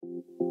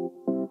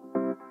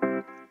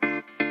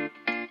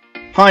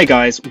Hi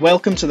guys,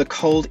 welcome to the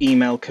Cold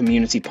Email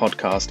Community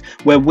Podcast,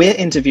 where we're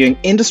interviewing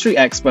industry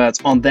experts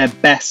on their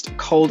best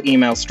cold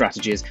email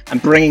strategies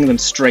and bringing them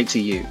straight to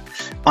you.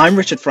 I'm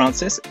Richard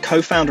Francis,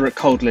 co-founder at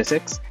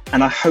Coldlytics,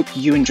 and I hope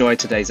you enjoy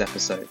today's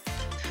episode.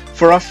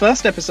 For our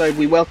first episode,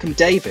 we welcome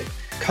David,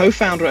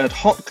 co-founder at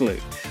hotglue,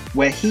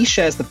 where he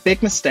shares the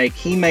big mistake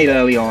he made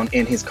early on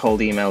in his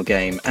cold email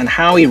game and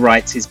how he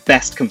writes his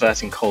best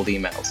converting cold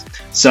emails.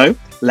 So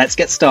let's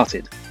get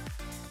started.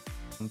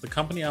 The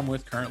company I'm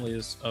with currently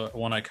is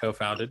one I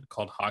co-founded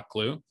called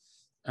hotglue.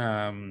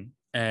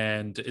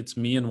 And it's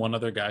me and one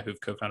other guy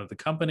who've co-founded the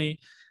company.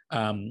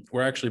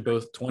 We're actually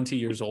both 20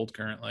 years old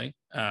currently.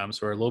 So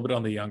we're a little bit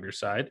on the younger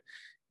side.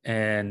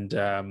 And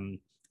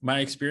my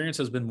experience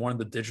has been more in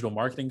the digital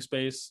marketing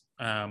space.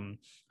 I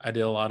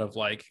did a lot of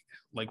like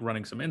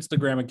running some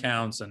Instagram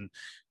accounts and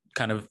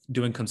kind of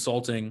doing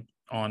consulting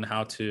on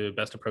how to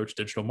best approach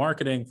digital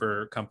marketing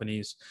for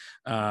companies.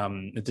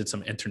 I did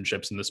some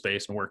internships in the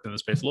space and worked in the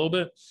space a little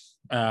bit.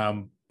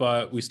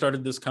 But we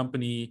started this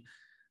company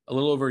a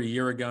little over a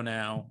year ago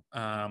now,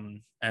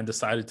 and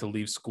decided to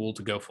leave school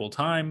to go full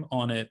time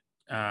on it.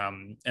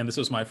 And this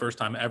was my first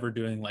time ever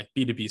doing like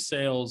B2B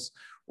sales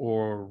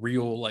or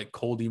real like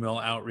cold email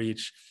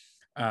outreach.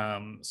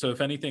 So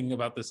if anything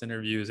about this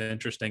interview is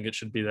interesting, it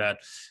should be that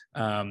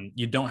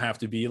you don't have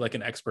to be like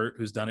an expert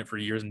who's done it for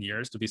years and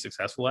years to be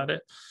successful at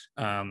it,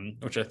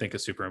 which I think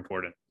is super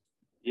important.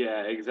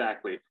 Yeah,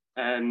 exactly.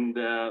 And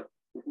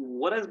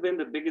what has been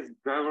the biggest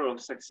driver of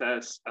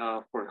success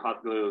for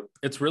hotglue?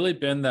 It's really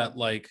been that,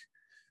 like,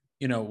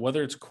 you know,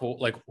 whether it's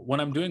cold, like when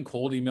I'm doing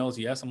cold emails,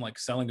 yes, I'm like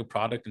selling a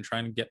product and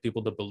trying to get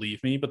people to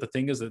believe me. But the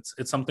thing is, it's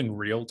something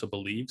real to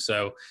believe.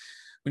 So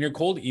when you're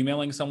cold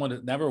emailing someone,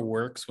 it never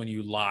works when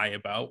you lie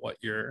about what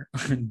you're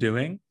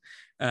doing.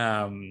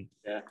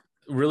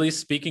 Really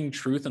speaking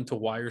truth into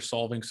why you're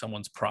solving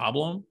someone's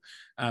problem.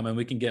 And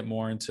we can get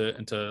more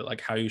into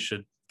like how you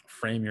should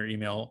frame your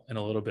email in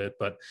a little bit.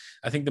 But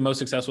I think the most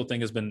successful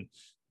thing has been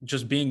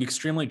just being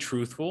extremely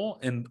truthful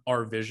in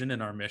our vision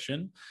and our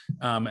mission.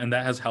 And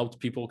that has helped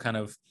people kind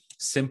of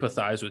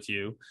sympathize with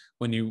you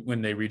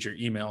when they read your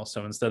email.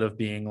 So instead of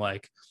being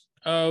like,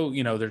 oh,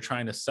 you know, they're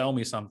trying to sell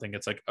me something,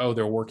 it's like, oh,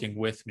 they're working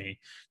with me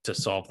to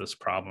solve this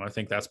problem. I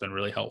think that's been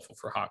really helpful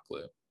for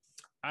hotglue.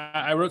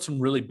 I wrote some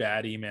really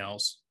bad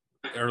emails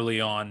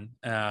early on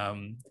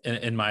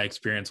in my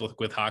experience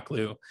with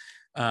hotglue.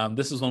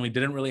 This is when we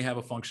didn't really have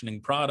a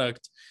functioning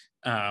product,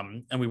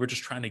 and we were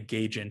just trying to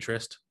gauge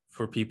interest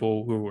for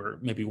people who were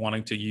maybe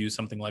wanting to use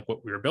something like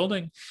what we were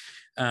building.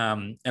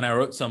 And I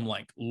wrote some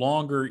like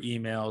longer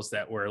emails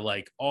that were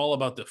like all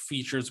about the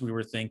features we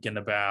were thinking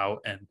about,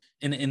 and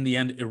in the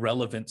end,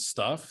 irrelevant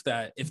stuff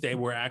that if they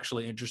were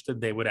actually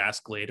interested, they would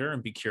ask later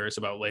and be curious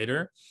about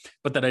later,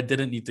 but that I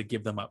didn't need to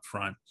give them up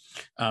front.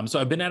 So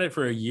I've been at it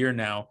for a year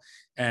now,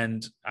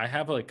 and I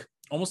have like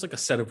almost like a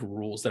set of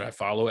rules that I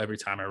follow every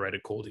time I write a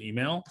cold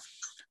email.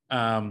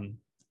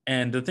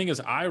 And the thing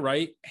is,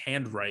 I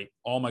handwrite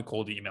all my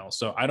cold emails.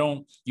 So I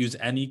don't use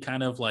any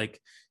kind of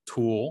like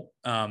tool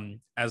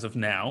as of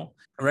now.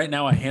 Right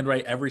now, I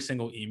handwrite every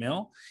single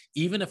email,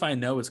 even if I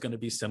know it's going to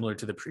be similar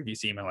to the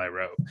previous email I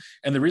wrote.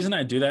 And the reason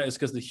I do that is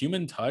because the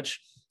human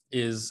touch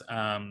is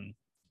kind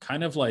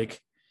of like,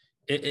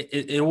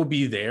 it will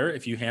be there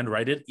if you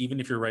handwrite it, even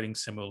if you're writing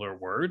similar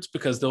words,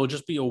 because there'll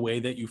just be a way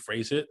that you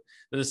phrase it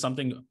that is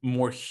something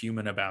more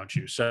human about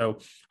you. So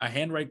I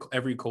handwrite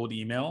every cold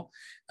email.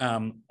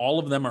 All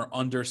of them are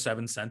under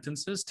 7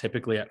 sentences,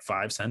 typically at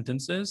 5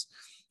 sentences.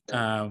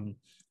 And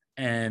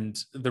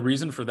the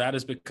reason for that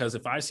is because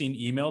if I see an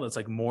email that's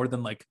like more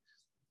than like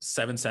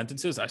 7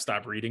 sentences, I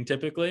stop reading.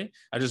 Typically,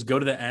 I just go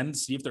to the end,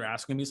 see if they're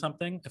asking me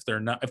something. If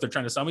they're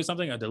trying to sell me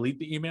something, I delete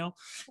the email.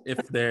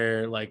 If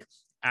they're like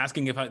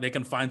asking if they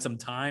can find some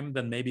time,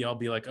 then maybe I'll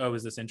be like, oh,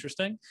 is this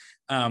interesting?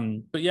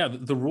 But yeah,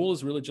 the rule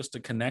is really just to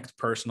connect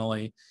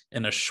personally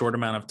in a short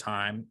amount of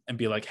time and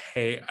be like,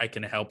 hey, I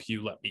can help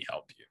you. Let me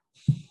help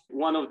you.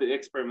 One of the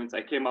experiments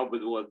I came up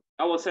with was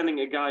I was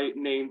sending a guy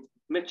named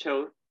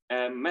Mitchell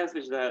a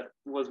message that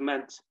was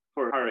meant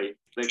for Harry.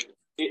 Like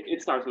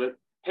it starts with,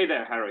 hey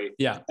there, Harry.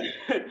 Yeah.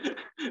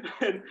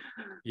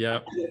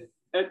 Yeah.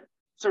 And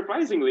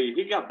surprisingly,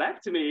 he got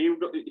back to me.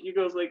 He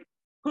goes like,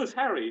 who's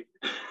Harry?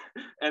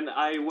 And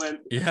I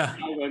went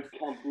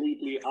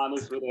completely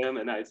honest with him,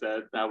 and I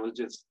said I was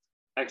just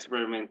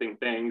experimenting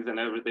things and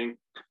everything.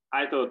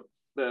 I thought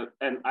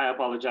and I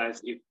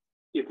apologized if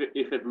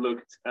it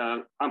looked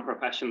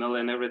unprofessional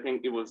and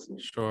everything. It was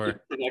sure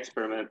an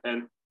experiment,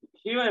 and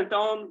he went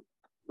on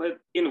like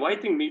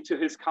inviting me to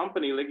his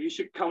company, like you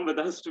should come with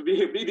us to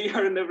be a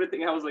BDR and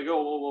everything. I was like,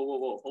 oh,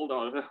 whoa, hold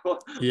on.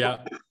 Yeah.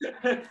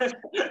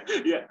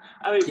 Yeah.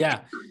 I mean,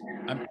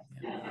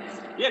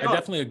 I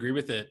definitely agree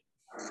with it.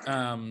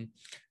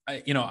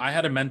 I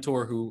had a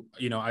mentor who,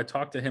 I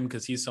talked to him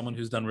because he's someone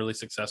who's done really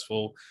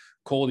successful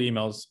cold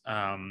emails.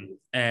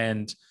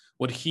 And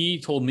what he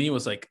told me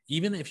was like,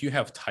 even if you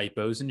have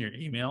typos in your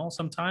email,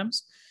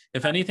 sometimes,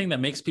 if anything, that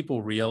makes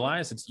people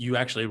realize it's you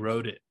actually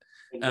wrote it.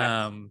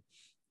 Exactly.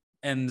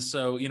 And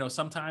so,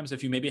 sometimes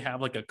if you maybe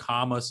have like a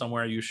comma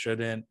somewhere you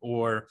shouldn't,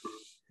 or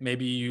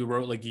maybe you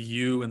wrote like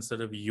you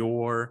instead of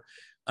your,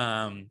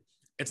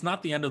 it's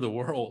not the end of the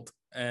world.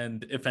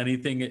 And if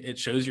anything, it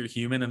shows you're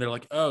human, and they're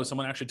like, oh,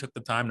 someone actually took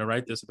the time to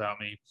write this about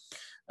me.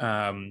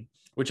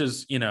 Which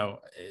is,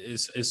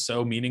 is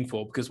so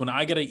meaningful, because when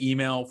I get an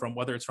email from,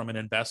 whether it's from an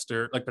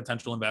investor, like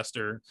potential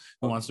investor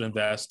who wants to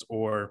invest,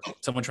 or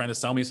someone trying to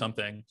sell me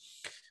something,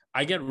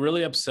 I get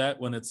really upset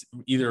when it's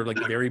either like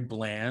very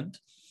bland,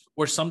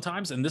 or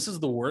sometimes, and this is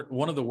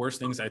one of the worst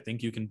things I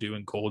think you can do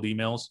in cold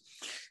emails,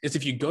 is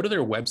if you go to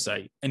their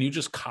website and you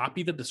just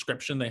copy the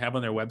description they have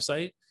on their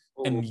website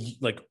and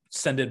like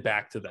send it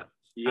back to them.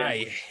 Yeah.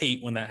 I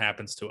hate when that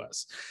happens to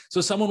us.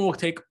 So someone will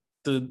take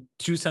the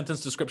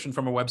 2-sentence description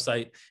from a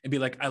website and be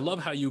like, I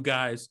love how you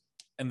guys,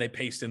 and they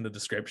paste in the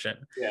description.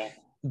 Yeah.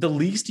 The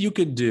least you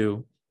could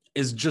do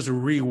is just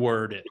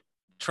reword it.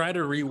 Try to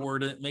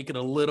reword it, make it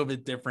a little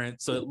bit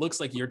different, so it looks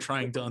like you're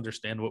trying to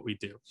understand what we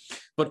do.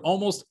 But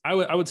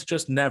I would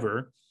suggest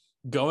never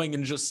going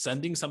and just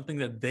sending something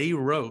that they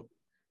wrote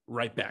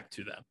right back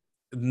to them.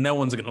 No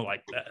one's going to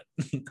like that.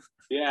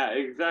 Yeah,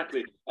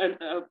 exactly. And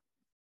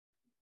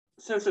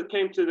since it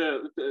came to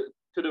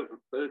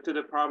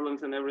the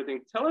problems and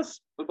everything, tell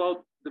us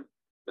about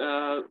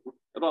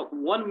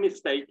one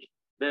mistake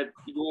that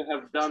you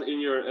have done in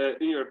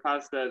your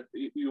past that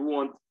you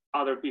want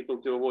other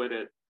people to avoid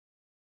it.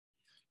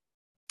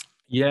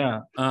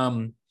 Yeah.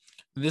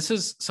 This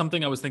is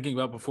something I was thinking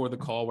about before the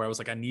call, where I was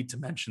like, I need to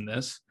mention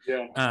this.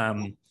 Yeah.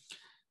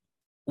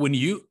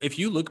 If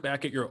you look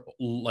back at your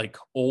like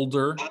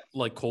older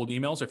like cold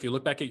emails, or if you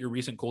look back at your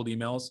recent cold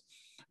emails,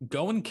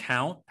 go and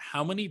count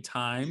how many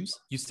times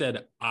you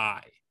said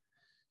I.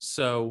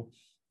 So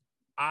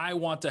I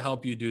want to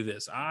help you do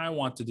this. I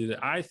want to do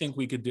that. I think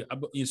we could do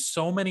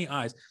so many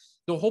I's.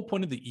 The whole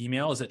point of the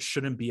email is it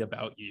shouldn't be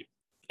about you.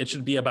 It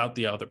should be about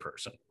the other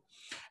person.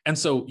 And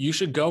so you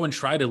should go and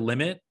try to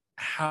limit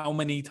how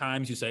many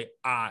times you say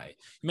I.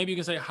 Maybe you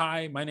can say,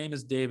 hi, my name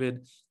is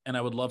David, and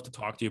I would love to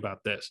talk to you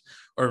about this,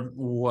 or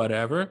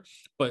whatever.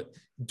 But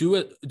do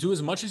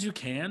as much as you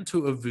can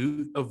to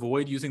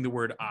avoid using the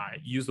word I.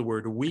 Use the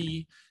word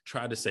we.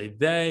 Try to say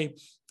they.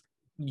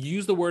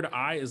 Use the word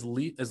I as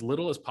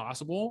little as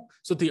possible,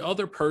 so that the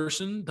other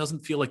person doesn't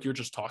feel like you're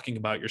just talking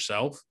about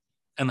yourself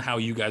and how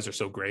you guys are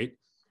so great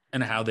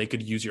and how they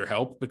could use your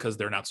help because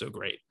they're not so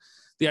great.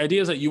 The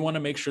idea is that you want to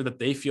make sure that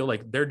they feel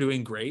like they're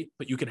doing great,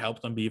 but you could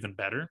help them be even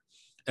better.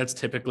 That's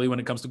typically, when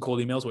it comes to cold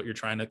emails, what you're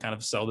trying to kind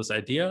of sell this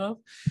idea of.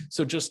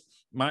 So just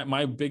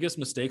my biggest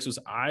mistakes was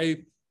I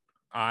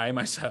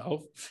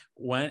myself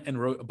went and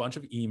wrote a bunch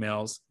of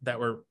emails that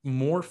were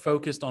more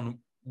focused on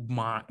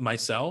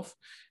myself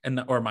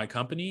or my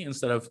company,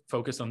 instead of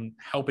focused on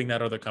helping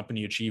that other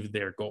company achieve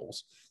their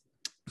goals.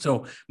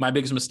 So my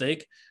biggest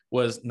mistake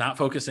was not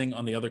focusing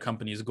on the other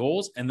company's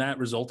goals. And that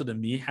resulted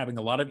in me having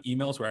a lot of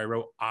emails where I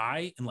wrote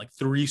I in like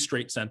 3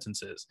 straight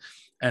sentences.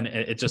 And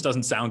it just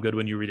doesn't sound good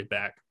when you read it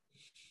back.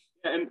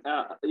 And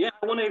I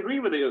want to agree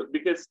with you,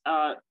 because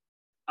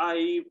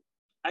I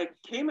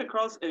came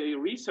across a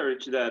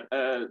research that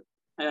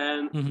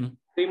and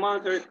they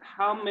monitored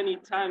how many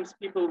times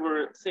people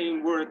were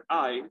saying word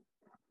I,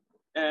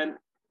 and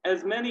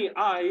as many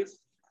I's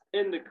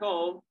in the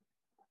call,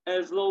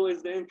 as low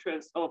as the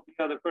interest of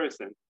the other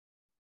person.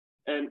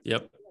 And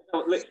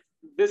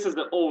this is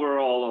the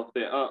overall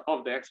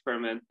of the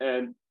experiment.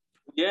 And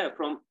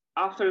from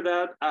after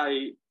that,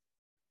 I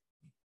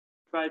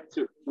tried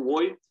to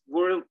avoid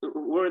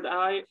word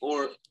I,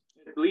 or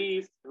at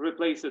least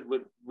replace it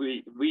with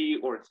we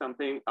or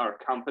something, our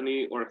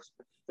company, or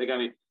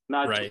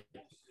not right.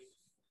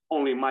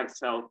 Only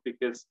myself,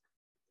 because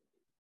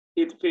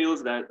it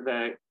feels that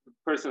the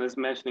person is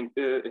mentioning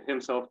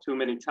himself too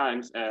many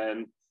times,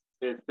 and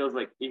it feels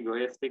like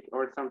egoistic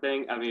or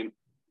something. I mean,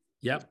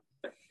 yep.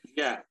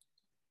 Yeah.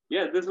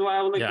 This is why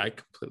I would like. Yeah, I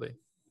completely.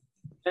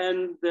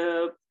 And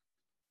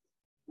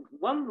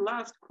one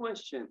last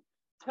question: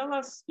 tell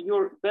us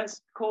your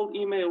best cold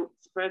email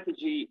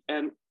strategy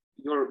and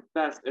your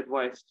best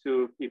advice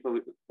to people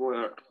who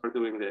are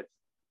doing this.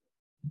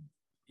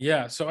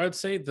 Yeah, so I'd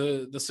say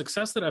the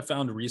success that I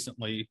found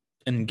recently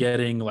in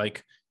getting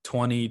like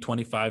 20,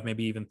 25,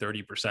 maybe even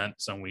 30%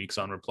 some weeks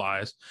on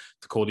replies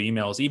to cold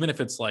emails, even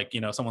if it's like,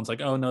 someone's like,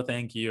 oh, no,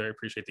 thank you, I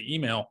appreciate the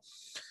email.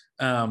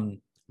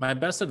 My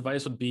best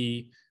advice would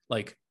be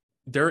like,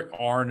 there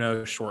are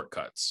no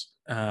shortcuts.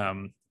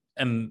 And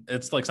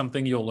it's like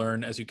something you'll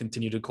learn as you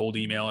continue to cold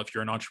email. If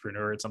you're an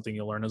entrepreneur, it's something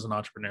you'll learn as an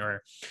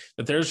entrepreneur,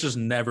 that there's just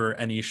never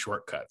any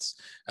shortcuts,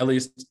 at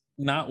least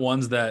not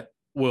ones that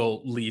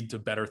will lead to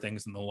better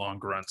things in the long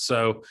run.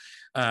 So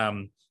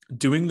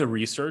doing the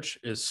research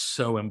is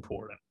so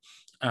important.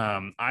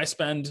 I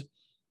spend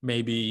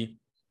maybe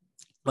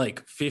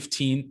like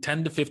 10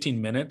 to 15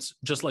 minutes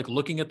just like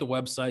looking at the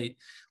website,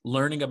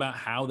 learning about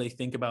how they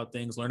think about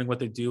things, learning what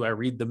they do. I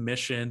read the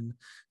mission,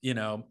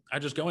 I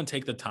just go and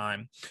take the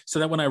time so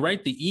that when I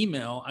write the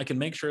email, I can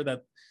make sure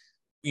that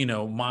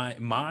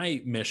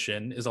my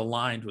mission is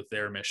aligned with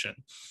their mission.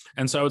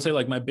 And so I would say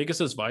like my biggest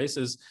advice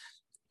is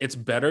it's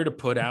better to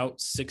put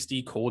out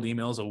 60 cold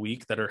emails a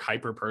week that are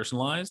hyper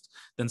personalized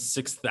than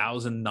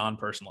 6,000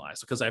 non-personalized,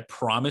 because I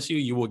promise you,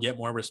 you will get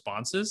more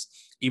responses,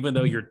 even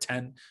though you're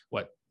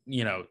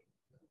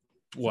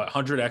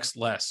 100x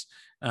less,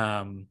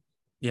 in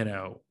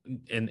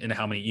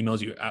how many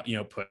emails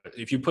you put.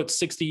 If you put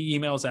 60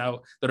 emails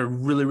out that are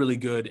really, really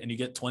good and you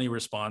get 20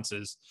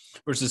 responses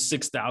versus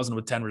 6,000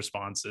 with 10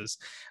 responses,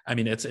 I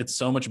mean, it's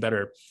so much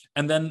better.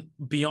 And then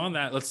beyond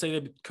that, let's say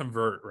they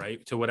convert,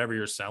 right, to whatever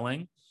you're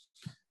selling.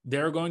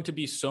 They're going to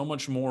be so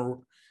much more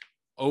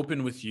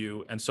open with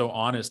you and so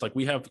honest. Like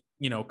we have,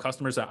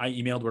 customers that I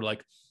emailed were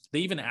like, they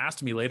even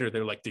asked me later,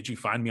 they're like, did you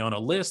find me on a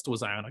list?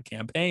 Was I on a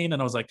campaign?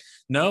 And I was like,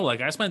 no,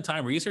 like I spent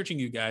time researching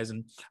you guys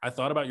and I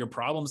thought about your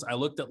problems. I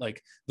looked at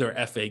like their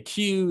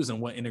FAQs and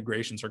what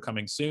integrations are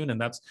coming soon. And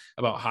that's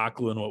about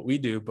hotglue and what we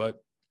do. But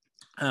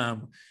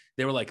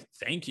they were like,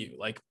 thank you.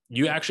 Like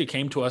you actually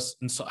came to us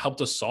and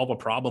helped us solve a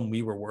problem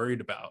we were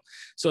worried about.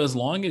 So as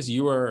long as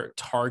you are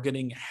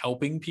targeting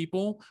helping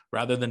people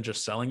rather than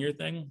just selling your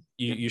thing,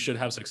 you should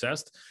have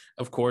success,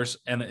 of course,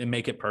 and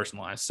make it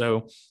personalized.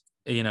 So,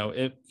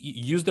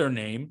 use their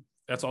name.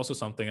 That's also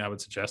something I would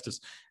suggest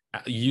is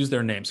use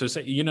their name. So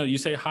say, you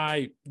say,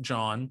 hi,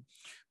 John,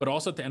 but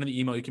also at the end of the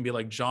email, you can be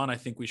like, John, I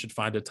think we should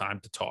find a time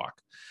to talk.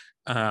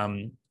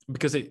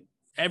 Because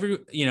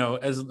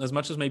as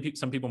much as maybe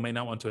some people may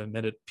not want to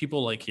admit it,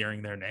 people like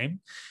hearing their name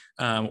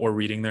or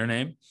reading their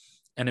name,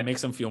 and it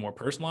makes them feel more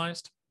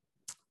personalized.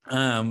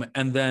 And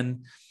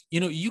then,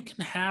 you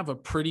can have a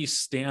pretty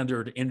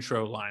standard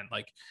intro line.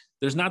 Like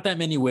there's not that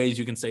many ways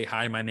you can say,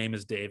 hi, my name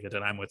is David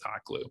and I'm with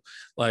hotglue.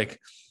 Like,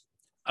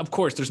 of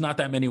course, there's not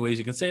that many ways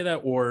you can say that,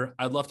 or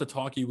I'd love to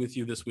talk with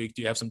you this week.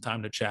 Do you have some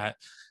time to chat?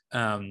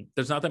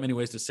 There's not that many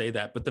ways to say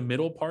that, but the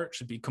middle part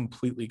should be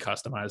completely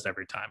customized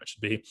every time. It should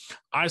be,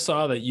 I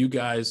saw that you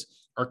guys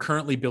are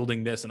currently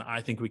building this and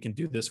I think we can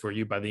do this for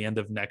you by the end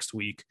of next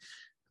week.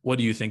 What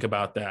do you think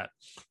about that?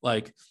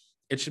 Like,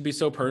 it should be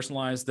so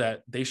personalized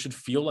that they should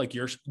feel like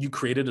you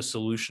created a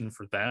solution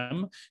for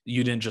them.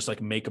 You didn't just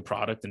like make a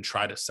product and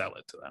try to sell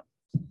it to them.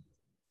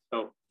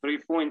 So three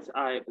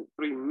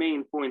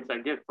main points I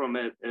get from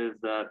it is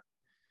that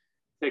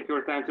take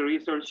your time to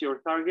research your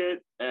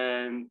target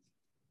and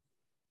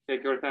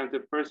take your time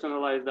to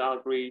personalize the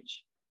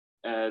outreach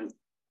and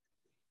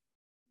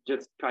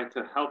just try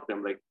to help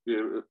them, like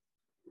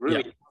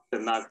really help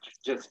them, not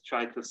just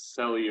try to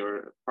sell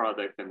your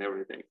product and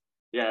everything.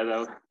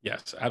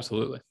 Yes,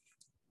 absolutely.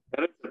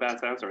 That is the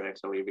best answer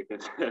actually,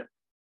 because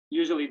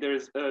usually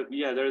there's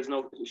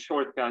no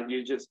shortcut.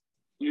 You just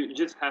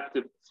have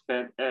to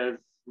spend as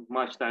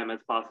much time as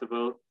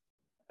possible.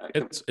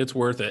 It's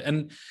worth it.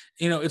 And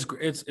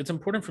it's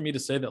important for me to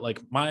say that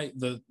like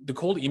the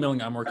cold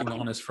emailing I'm working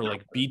on is for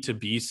like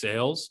B2B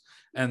sales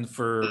and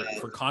for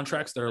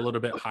contracts that are a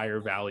little bit higher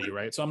value,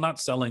 right? So I'm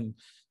not selling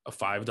a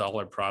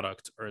 $5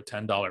 product or a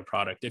 $10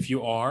 product. If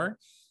you are,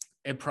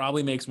 it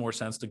probably makes more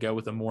sense to go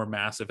with a more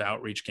massive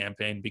outreach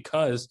campaign,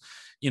 because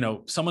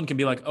someone can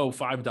be like, oh,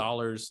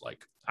 $5,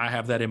 like I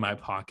have that in my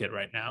pocket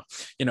right now.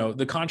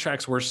 The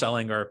contracts we're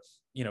selling are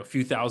a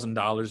few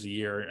 $1,000s a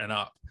year and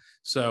up.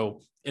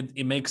 So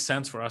it makes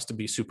sense for us to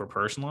be super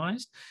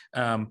personalized.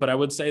 But I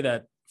would say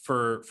that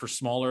for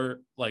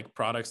smaller like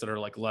products that are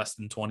like less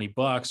than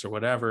 $20 or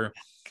whatever,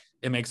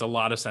 it makes a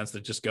lot of sense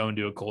to just go and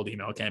do a cold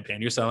email campaign.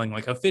 You're selling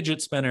like a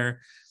fidget spinner,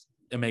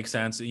 it makes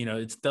sense.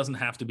 It doesn't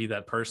have to be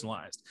that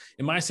personalized.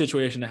 In my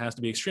situation, it has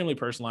to be extremely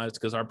personalized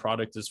because our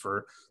product is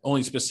for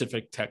only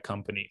specific tech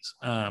companies.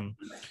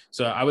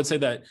 So I would say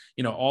that,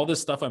 all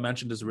this stuff I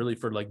mentioned is really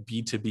for like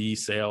B2B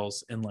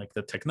sales in like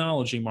the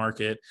technology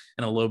market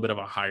and a little bit of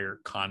a higher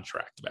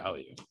contract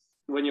value.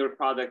 When your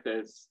product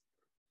is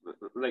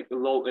like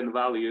low in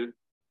value,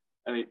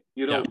 I mean,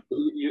 you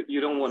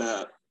don't want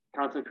to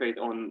concentrate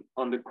on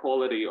the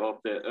quality of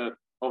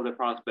the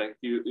prospect.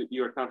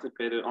 You're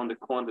concentrated on the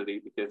quantity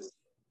because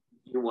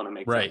you want to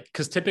make right,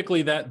 because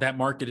typically that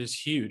market is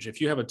huge. If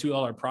you have a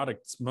 $2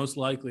 product, it's most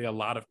likely a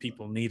lot of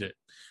people need it,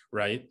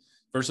 right?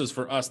 Versus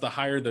for us, the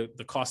higher the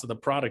cost of the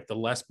product, the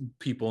less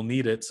people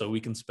need it, so we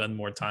can spend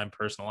more time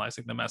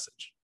personalizing the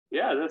message.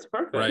 Yeah, that's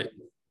perfect. Right.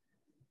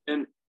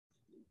 And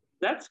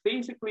that's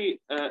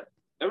basically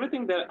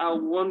everything that I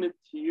wanted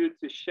you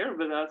to share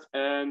with us,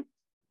 and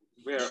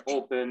we're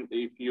open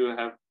if you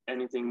have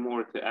anything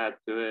more to add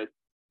to it.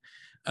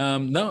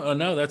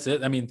 No, that's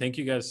it. I mean, thank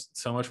you guys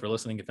so much for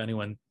listening. If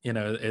anyone,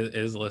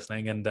 is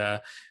listening, and,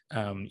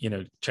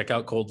 check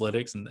out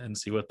Coldlytics and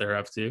see what they're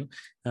up to.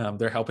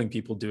 They're helping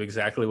people do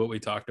exactly what we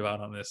talked about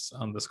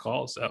on this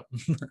call. So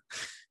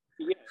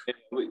yeah,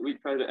 we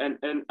try to,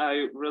 and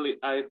I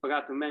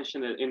forgot to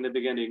mention it in the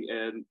beginning,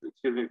 and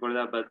excuse me for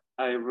that, but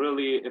I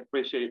really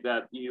appreciate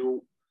that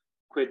you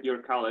quit your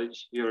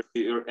college, your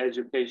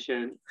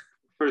education,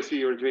 pursue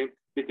your dream,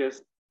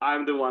 because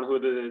I'm the one who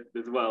did it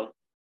as well.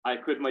 I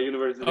quit my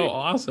university. Oh,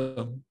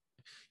 awesome.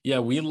 Yeah,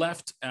 we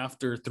left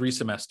after 3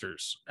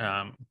 semesters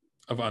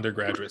of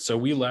undergraduate. So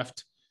we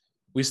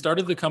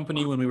started the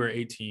company when we were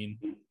 18.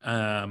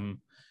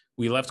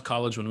 We left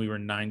college when we were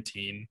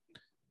 19.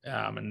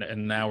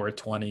 and now we're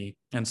 20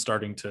 and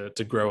starting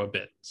to grow a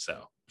bit.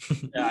 So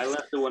yeah, I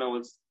left it when I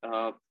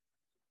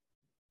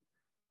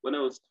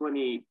was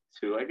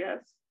 22, I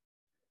guess.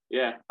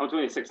 Yeah, I'm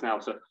 26 now.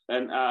 So,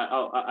 and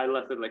I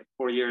left it like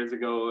 4 years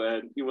ago,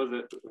 and it was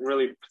a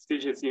really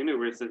prestigious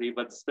university,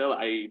 but still,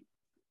 I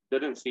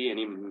didn't see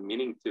any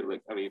meaning to,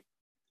 like, I mean,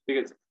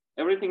 because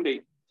everything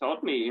they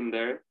taught me in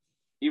there,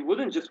 it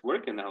wouldn't just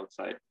work in the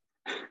outside.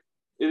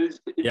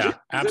 Yeah,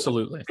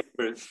 absolutely.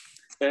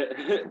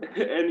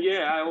 And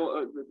yeah,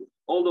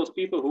 all those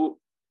people who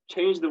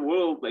changed the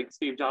world, like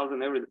Steve Jobs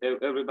and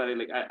everybody,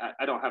 like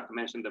I don't have to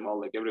mention them all,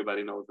 like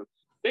everybody knows them.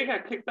 They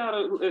got kicked out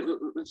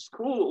of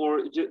school,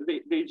 or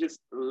they just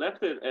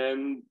left it,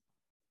 and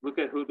look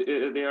at who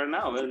they are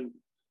now. And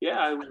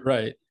yeah,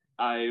 right.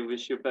 I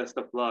wish you best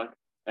of luck,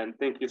 and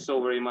thank you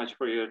so very much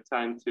for your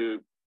time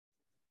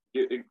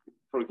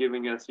for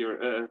giving us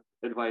your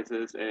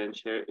advices and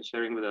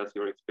sharing with us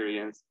your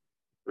experience.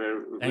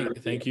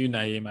 Thank you,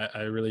 Naeem.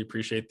 I really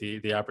appreciate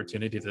the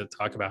opportunity to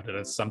talk about it.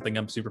 It's something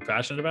I'm super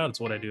passionate about.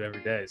 It's what I do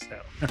every day.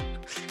 So